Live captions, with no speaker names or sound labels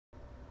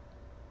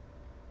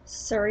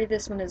Sorry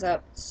this one is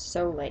up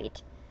so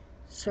late.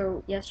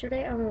 So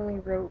yesterday I only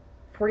wrote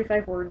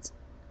 45 words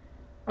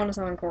on a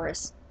song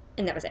chorus,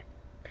 and that was it.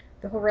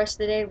 The whole rest of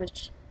the day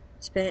was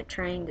spent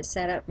trying to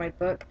set up my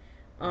book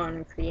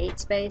on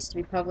CreateSpace to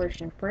be published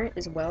in print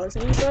as well as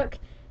an ebook,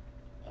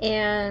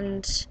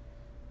 and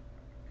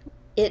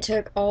it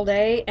took all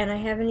day, and I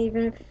haven't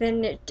even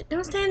finished.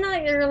 Don't stand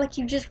out there like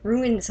you just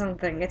ruined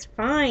something. It's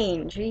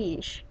fine.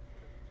 Jeez.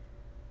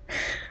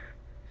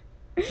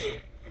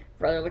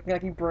 Brother looking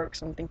like he broke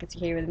something because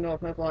he came in the middle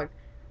of my vlog.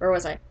 Where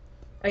was I?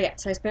 Oh yeah,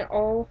 so I spent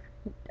all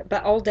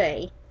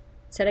day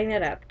setting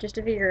that up just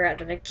to figure out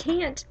that I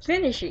can't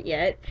finish it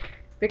yet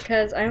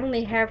because I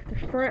only have the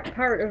front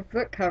part of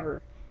book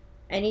cover.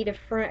 I need a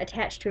front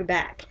attached to a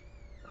back.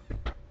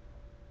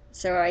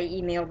 So I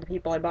emailed the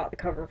people I bought the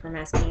cover from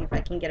asking if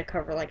I can get a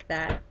cover like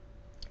that.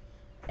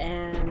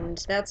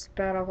 And that's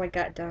about all I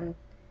got done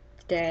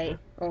today,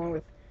 along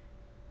with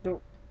the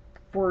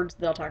words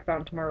that I'll talk about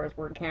in tomorrow's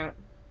word count.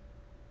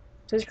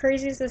 So as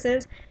crazy as this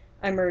is,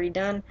 I'm already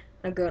done.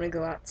 I'm going to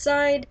go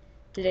outside.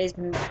 Today's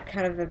been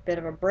kind of a bit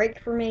of a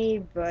break for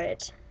me,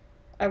 but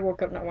I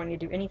woke up not wanting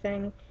to do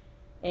anything,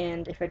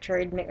 and if I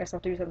tried to make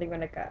myself do something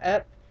when I got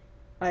up,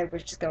 I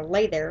was just going to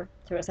lay there,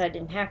 so I decided I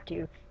didn't have to,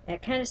 and I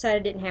kind of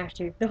decided I didn't have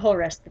to the whole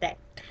rest of the day.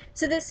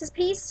 So this is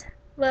Peace,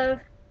 Love,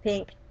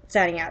 Pink,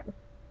 signing out.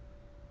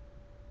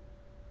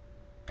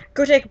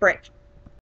 Go take a break.